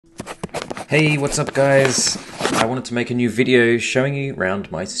Hey, what's up guys? I wanted to make a new video showing you around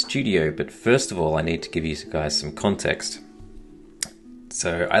my studio, but first of all I need to give you guys some context.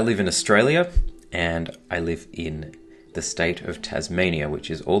 So I live in Australia and I live in the state of Tasmania, which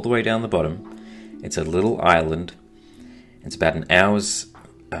is all the way down the bottom. It's a little island. It's about an hour's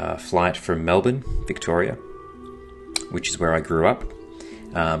flight from Melbourne, Victoria, which is where I grew up.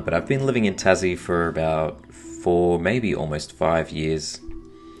 But I've been living in Tassie for about 4, maybe almost 5 years.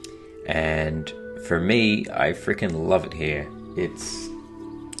 And for me, I freaking love it here. It's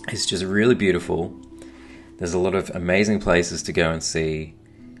just really beautiful. There's a lot of amazing places to go and see.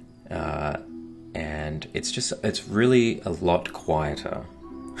 And it's really a lot quieter.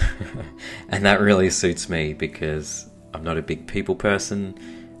 And that really suits me because I'm not a big people person.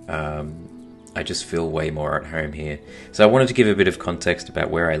 I just feel way more at home here. So I wanted to give a bit of context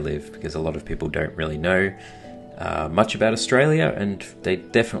about where I live because a lot of people don't really know much about Australia, and they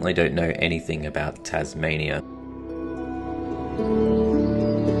definitely don't know anything about Tasmania.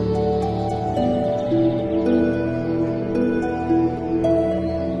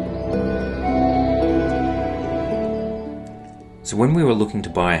 So when we were looking to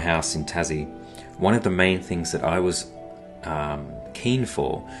buy a house in Tassie, one of the main things that I was keen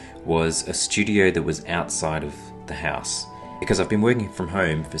for was a studio that was outside of the house. Because I've been working from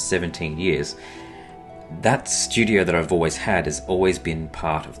home for 17 years, that studio that I've always had has always been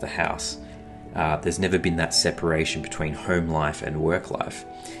part of the house. There's never been that separation between home life and work life.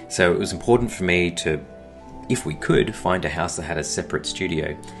 So it was important for me to, if we could, find a house that had a separate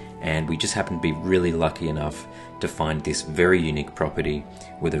studio. And we just happened to be really lucky enough to find this very unique property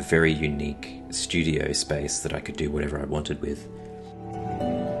with a very unique studio space that I could do whatever I wanted with.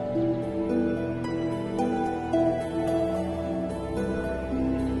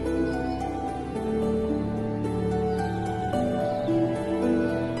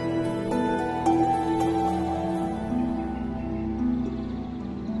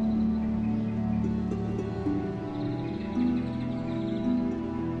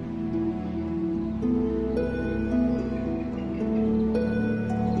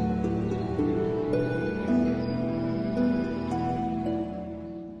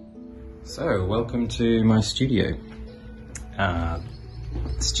 So, welcome to my studio. The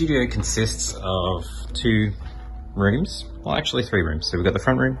studio consists of 2 rooms, well actually 3 rooms. So we've got the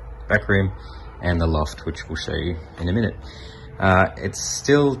front room, back room, and the loft, which we'll show you in a minute. It's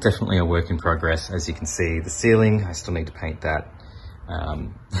still definitely a work in progress. As you can see, the ceiling, I still need to paint that.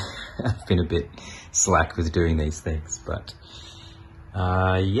 I've been a bit slack with doing these things, but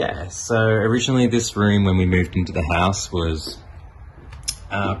yeah. So originally this room, when we moved into the house, was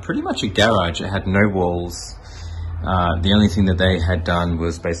pretty much a garage. It had no walls. The only thing that they had done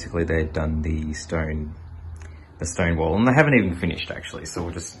was basically they had done the stone wall, and they haven't even finished actually. So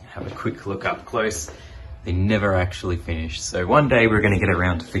we'll just have a quick look up close. They never actually finished. So one day we're going to get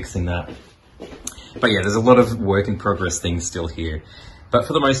around to fixing that. But yeah, there's a lot of work in progress things still here. But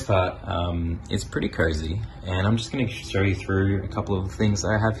for the most part, it's pretty cozy. And I'm just going to show you through a couple of the things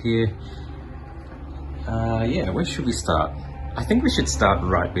I have here. Yeah, where should we start? I think we should start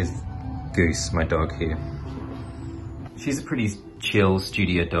right with Goose, my dog here. She's a pretty chill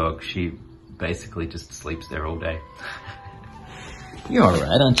studio dog. She basically just sleeps there all day. You're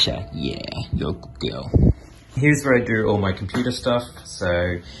alright, aren't you? Yeah, you're a good girl. Here's where I do all my computer stuff.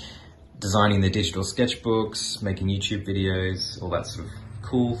 So, designing the digital sketchbooks, making YouTube videos, all that sort of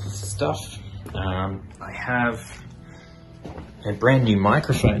cool stuff. I have a brand new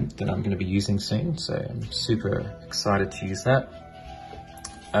microphone that I'm going to be using soon, so I'm super excited to use that.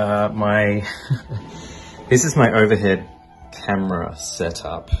 This is my overhead camera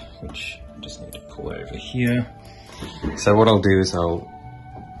setup, which I just need to pull over here. So what I'll do is I'll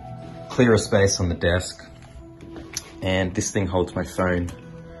clear a space on the desk, and this thing holds my phone,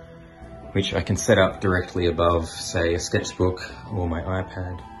 which I can set up directly above, say, a sketchbook or my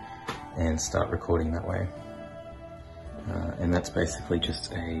iPad, and start recording that way. And that's basically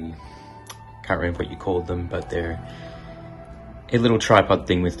just can't remember what you called them, but they're a little tripod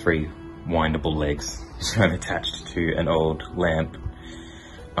thing with 3 windable legs attached to an old lamp.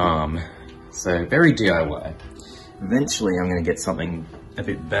 So very DIY. Eventually I'm going to get something a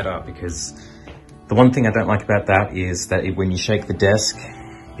bit better, because the one thing I don't like about that is that when you shake the desk,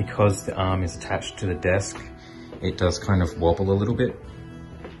 because the arm is attached to the desk, it does kind of wobble a little bit.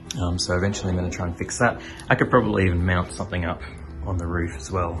 So eventually I'm going to try and fix that. I could probably even mount something up on the roof as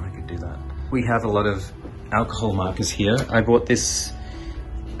well. I could do that. We have a lot of alcohol markers here. I bought this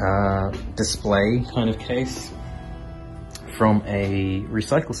display kind of case from a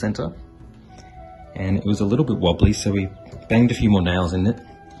recycle center, and it was a little bit wobbly, so we banged a few more nails in it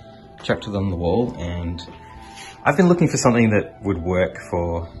chucked it on the wall, and I've been looking for something that would work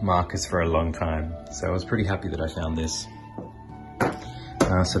for markers for a long time, so I was pretty happy that I found this.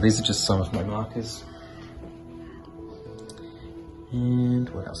 So these are just some of my markers. And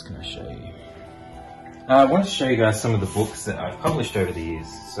what else can I show you? I wanted to show you guys some of the books that I've published over the years.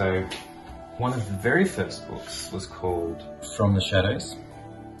 So one of the very first books was called From the Shadows.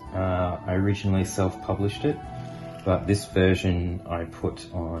 I originally self-published it, but this version I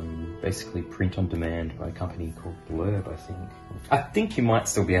put on basically print on demand by a company called Blurb, I think. I think you might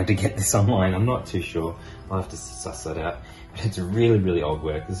still be able to get this online, I'm not too sure. I'll have to suss that out. But it's a really, really old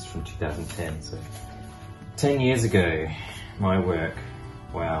work. This is from 2010, so 10 years ago, my work.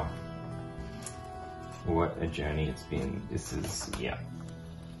 Wow. What a journey it's been. This is, yeah.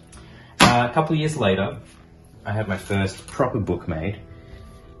 A couple of years later, I had my first proper book made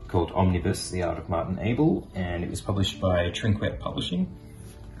called Omnibus, The Art of Martin Abel, and it was published by Trinquet Publishing.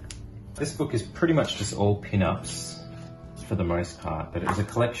 This book is pretty much just all pin-ups for the most part, but it was a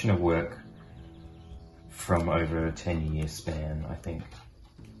collection of work from over a 10-year span, I think.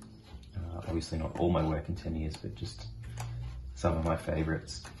 Obviously not all my work in 10 years, but just some of my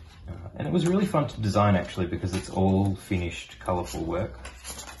favourites. And it was really fun to design actually, because it's all finished, colourful work.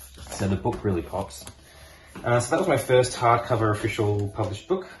 So the book really pops. So that was my first hardcover official published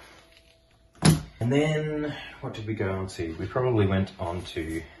book. And then, what did we go on to? We probably went on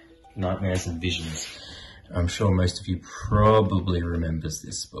to Nightmares and Visions. I'm sure most of you probably remembers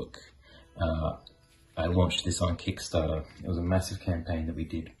this book. I launched this on Kickstarter. It was a massive campaign that we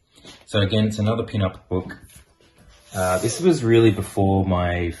did. So again, it's another pin-up book. This was really before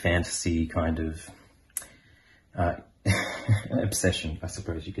my fantasy kind of obsession, I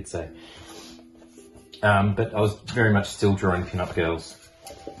suppose you could say. But I was very much still drawing pin-up girls.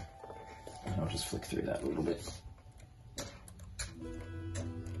 I'll just flick through that a little bit.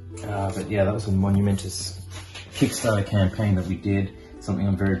 But yeah, that was a monumentous Kickstarter campaign that we did, something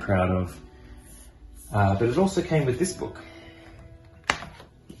I'm very proud of. But it also came with this book,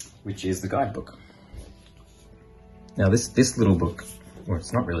 which is the guidebook. Now this little book, well,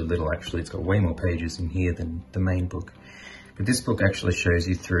 it's not really little actually, it's got way more pages in here than the main book. But this book actually shows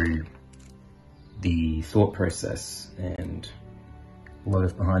you through the thought process and a lot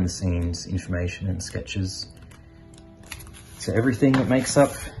of behind the scenes information and sketches. So everything that makes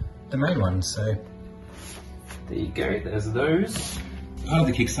up the main one. So there you go, there's those. Part of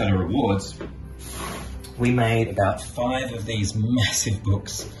the Kickstarter rewards, we made about 5 of these massive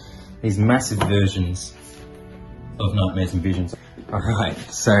books, these massive versions of Nightmares and Visions. Alright,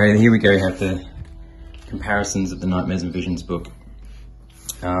 so here we go, we have the comparisons of the Nightmares and Visions book.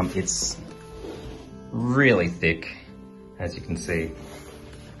 It's really thick, as you can see.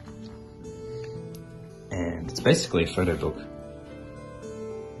 And it's basically a photo book.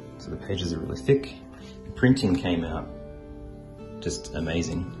 So the pages are really thick. The printing came out just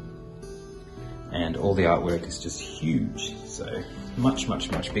amazing. And all the artwork is just huge. So much,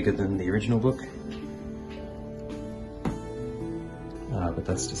 much, much bigger than the original book. But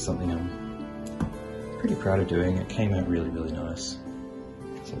that's just something I'm pretty proud of doing. It came out really, really nice.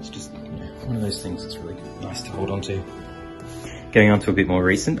 So it's just, you know, one of those things that's really nice to hold on to. Getting on to a bit more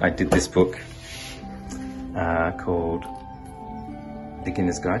recent, I did this book called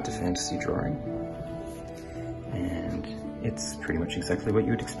Beginner's Guide to Fantasy Drawing. And it's pretty much exactly what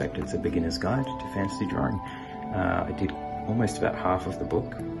you would expect. It's a beginner's guide to fantasy drawing. I did almost about half of the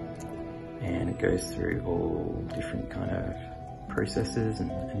book, and it goes through all different kind of processes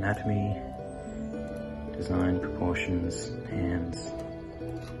and anatomy, design, proportions, hands,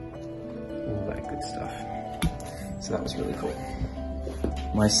 all that good stuff. So that was really cool.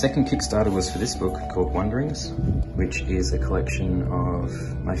 My second Kickstarter was for this book called Wanderings, which is a collection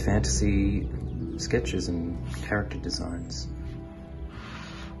of my fantasy sketches and character designs,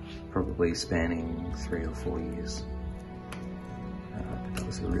 probably spanning 3 or 4 years. But that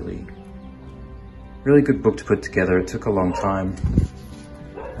was a really, really good book to put together. It took a long time.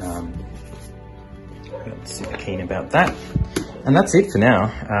 I'm not super keen about that. And that's it for now.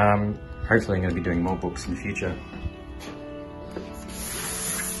 Hopefully I'm going to be doing more books in the future.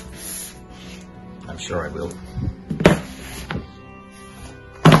 I'm sure I will.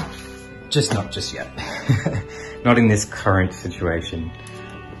 Just not just yet. Not in this current situation.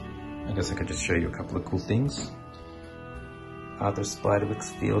 I guess I could just show you a couple of cool things. Arthur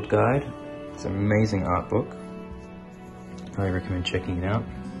Spiderwick's Field Guide. It's an amazing art book. I recommend checking it out.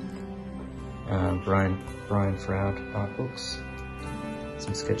 Brian Froud art books.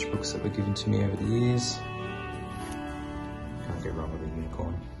 Some sketchbooks that were given to me over the years. Can't go wrong with a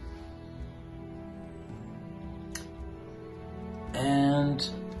unicorn. And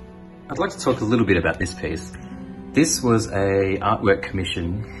I'd like to talk a little bit about this piece. This was a artwork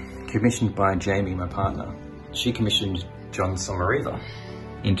commissioned by Jamie, my partner. She commissioned John Sommeriva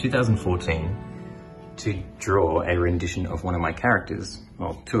in 2014 to draw a rendition of one of my characters,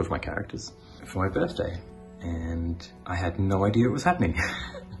 well, two of my characters, for my birthday. And I had no idea it was happening.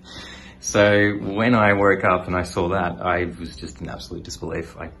 So when I woke up and I saw that, I was just in absolute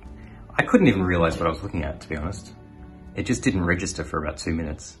disbelief. I couldn't even realize what I was looking at, to be honest. It just didn't register for about 2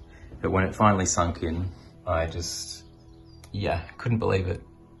 minutes. But when it finally sunk in, I just, yeah, couldn't believe it.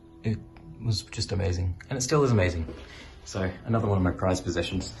 It was just amazing. And it still is amazing. So another one of my prized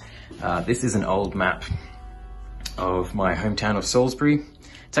possessions. This is an old map of my hometown of Salisbury.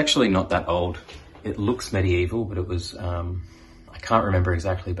 It's actually not that old. It looks medieval, but it was, I can't remember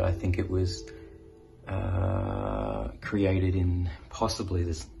exactly, but I think it was created in possibly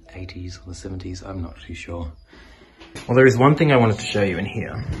the 80s or the 70s. I'm not too sure. Well, there is one thing I wanted to show you in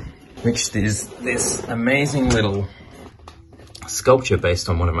here, which is this amazing little sculpture based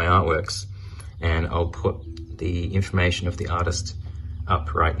on one of my artworks. And I'll put the information of the artist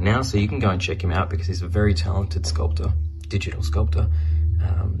up right now so you can go and check him out because he's a very talented sculptor, digital sculptor.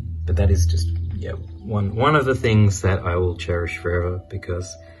 But that is just, yeah, one of the things that I will cherish forever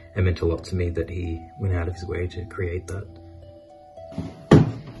because it meant a lot to me that he went out of his way to create that.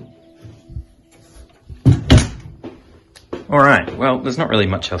 All right, well, there's not really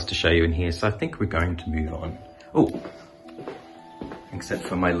much else to show you in here, so I think we're going to move on. Oh, except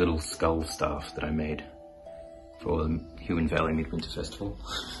for my little skull staff that I made for the Huon Valley Midwinter Festival.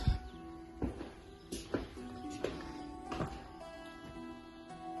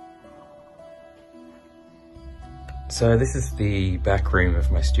 So this is the back room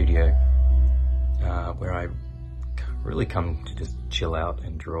of my studio, where I really come to just chill out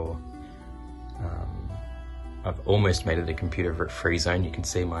and draw. I've almost made it a computer-free zone. You can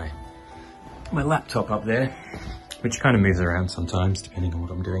see my laptop up there, which kind of moves around sometimes depending on what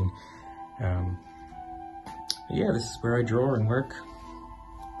I'm doing. But yeah, this is where I draw and work.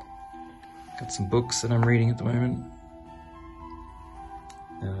 Got some books that I'm reading at the moment,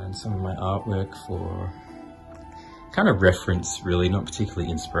 and some of my artwork for kind of reference, really, not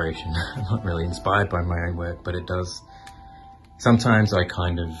particularly inspiration. I'm not really inspired by my own work, but it does. Sometimes I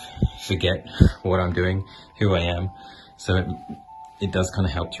kind of forget what I'm doing, who I am, so it does kind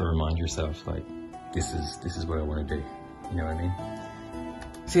of help to remind yourself, like, this is what I want to do. You know what I mean?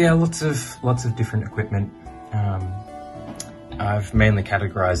 So yeah, lots of different equipment. I've mainly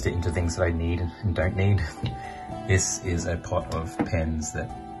categorized it into things that I need and don't need. This is a pot of pens that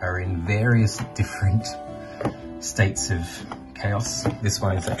are in various different states of chaos. This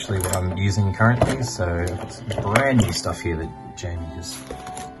one is actually what I'm using currently, so it's brand new stuff here that Jamie has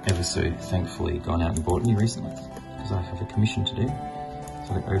ever so thankfully gone out and bought me recently, because I have a commission to do.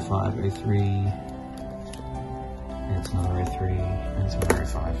 So I've got 05, 03, and it's another 03, and it's another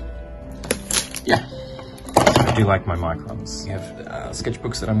 05. Yeah, I do like my microns. We have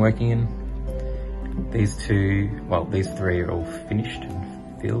sketchbooks that I'm working in. These two, well, these three are all finished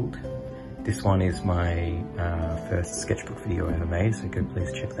and filled. This one is my first sketchbook video I ever made, so go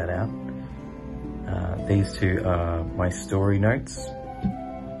please check that out. These two are my story notes.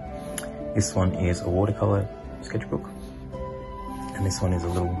 This one is a watercolor sketchbook, and this one is a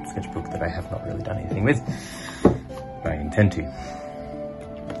little sketchbook that I have not really done anything with, but I intend to.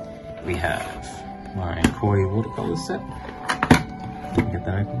 We have my koi watercolor set. Get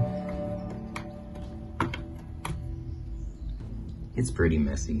that open. It's pretty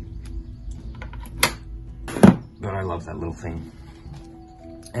messy, but I love that little thing.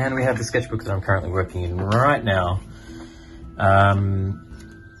 And we have the sketchbook that I'm currently working in right now. I'm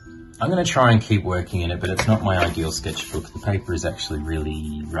going to try and keep working in it, but it's not my ideal sketchbook. The paper is actually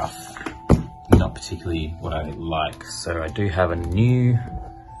really rough, not particularly what I like. So I do have a new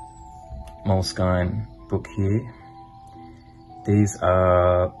Moleskine book here. These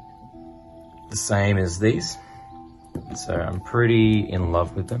are the same as these, so I'm pretty in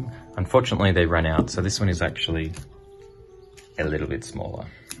love with them. Unfortunately, they run out, so this one is actually a little bit smaller,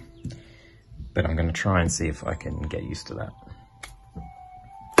 but I'm going to try and see if I can get used to that.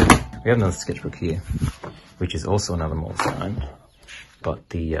 We have another sketchbook here, which is also another Moleskine, but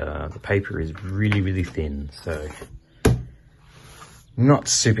the paper is really, really thin, so not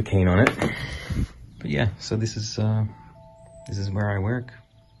super keen on it. But yeah, so this is where I work,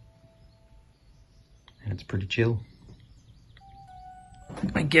 and it's pretty chill.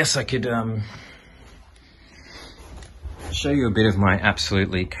 I guess I could show you a bit of my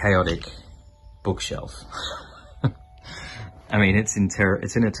absolutely chaotic bookshelf. I mean, it's in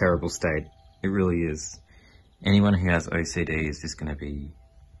a terrible state. It really is. Anyone who has OCD is just going to be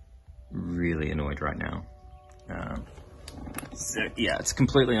really annoyed right now. So yeah, it's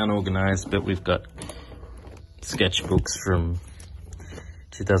completely unorganized, but we've got sketchbooks from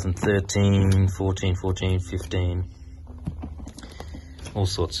 2013, 14, 15, all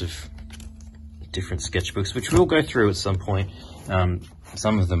sorts of different sketchbooks, which we'll go through at some point.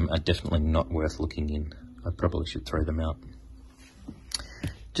 Some of them are definitely not worth looking in. I probably should throw them out.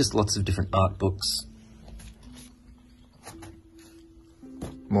 Just lots of different art books.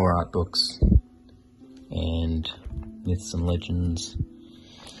 More art books. And myths and legends.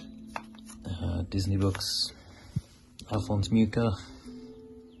 Disney books. Alphonse Mucha.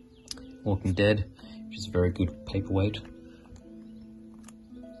 Walking Dead, which is a very good paperweight.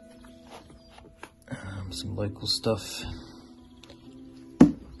 Some local stuff.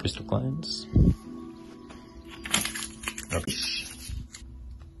 Crystal Clones. Rubbish.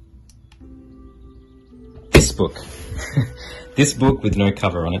 This book. This book with no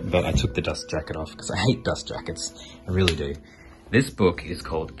cover on it, but I took the dust jacket off because I hate dust jackets. I really do. This book is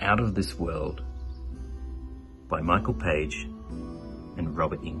called Out of This World by Michael Page and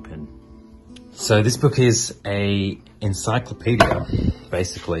Robert Ingpen. So this book is a encyclopedia,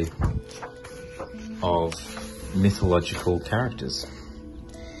 basically, of mythological characters.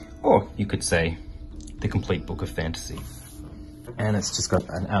 Or you could say the complete book of fantasy. And it's just got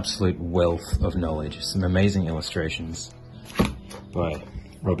an absolute wealth of knowledge. Some amazing illustrations by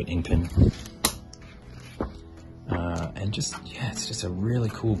Robert Ingpen. And just, yeah, it's just a really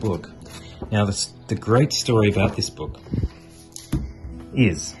cool book. Now, the great story about this book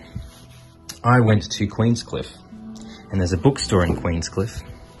is I went to Queenscliff, and there's a bookstore in Queenscliff,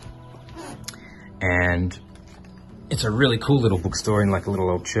 and it's a really cool little bookstore in like a little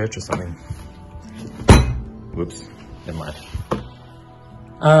old church or something. Whoops, never mind.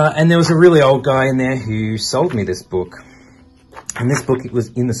 And there was a really old guy in there who sold me this book. And this book, it was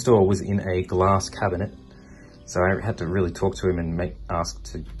in the store, was in a glass cabinet. So I had to really talk to him and ask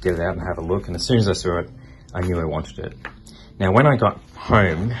to get it out and have a look. And as soon as I saw it, I knew I wanted it. Now, when I got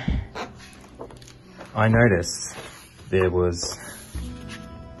home, I noticed there was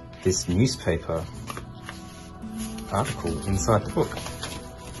this newspaper article inside the book.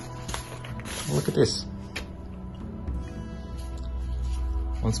 Look at this.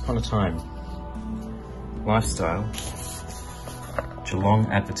 Once upon a time, lifestyle, Geelong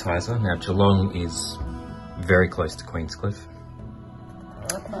Advertiser. Now Geelong is very close to Queenscliff.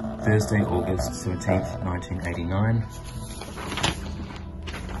 Thursday, August 17th, 1989.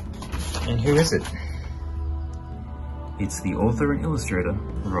 And who is it? It's the author and illustrator,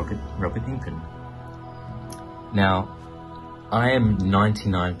 Robert Ingpen. Now, I am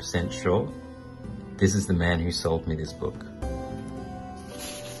 99% sure this is the man who sold me this book.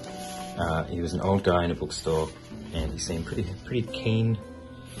 He was an old guy in a bookstore, and he seemed pretty keen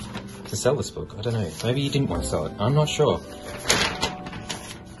to sell this book. I don't know, maybe he didn't want to sell it, I'm not sure.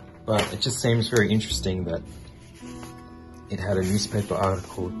 But it just seems very interesting that it had a newspaper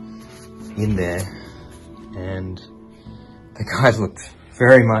article in there, and the guy looked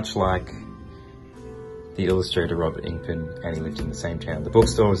very much like the illustrator Robert Ingpen, and he lived in the same town. The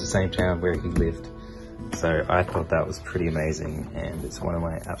bookstore was the same town where he lived. So I thought that was pretty amazing, and it's one of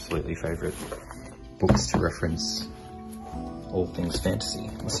my absolutely favourite books to reference all things fantasy.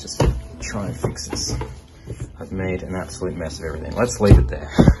 Let's just try and fix this. I've made an absolute mess of everything. Let's leave it there.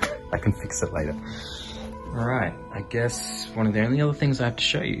 I can fix it later. Alright, I guess one of the only other things I have to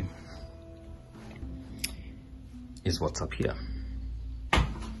show you is what's up here.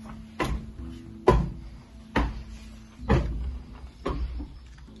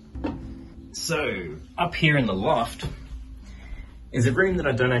 So, up here in the loft is a room that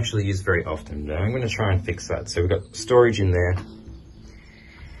I don't actually use very often. Now I'm going to try and fix that. So we've got storage in there,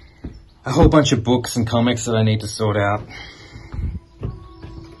 a whole bunch of books and comics that I need to sort out,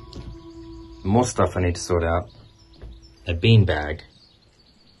 more stuff I need to sort out, a beanbag,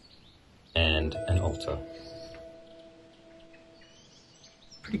 and an altar.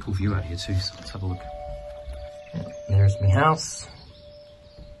 Pretty cool view out here too, so let's have a look. There's my house.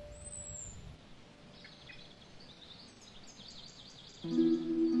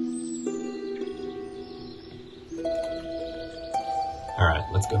 Alright,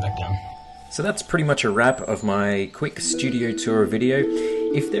 let's go back down. So that's pretty much a wrap of my quick studio tour video.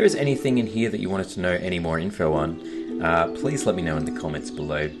 If there is anything in here that you wanted to know any more info on, please let me know in the comments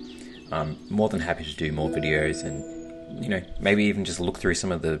below. I'm more than happy to do more videos and, you know, maybe even just look through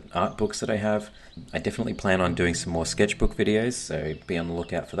some of the art books that I have. I definitely plan on doing some more sketchbook videos, so be on the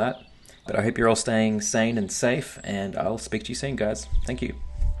lookout for that. But I hope you're all staying sane and safe, and I'll speak to you soon, guys. Thank you.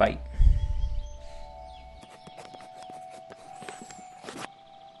 Bye.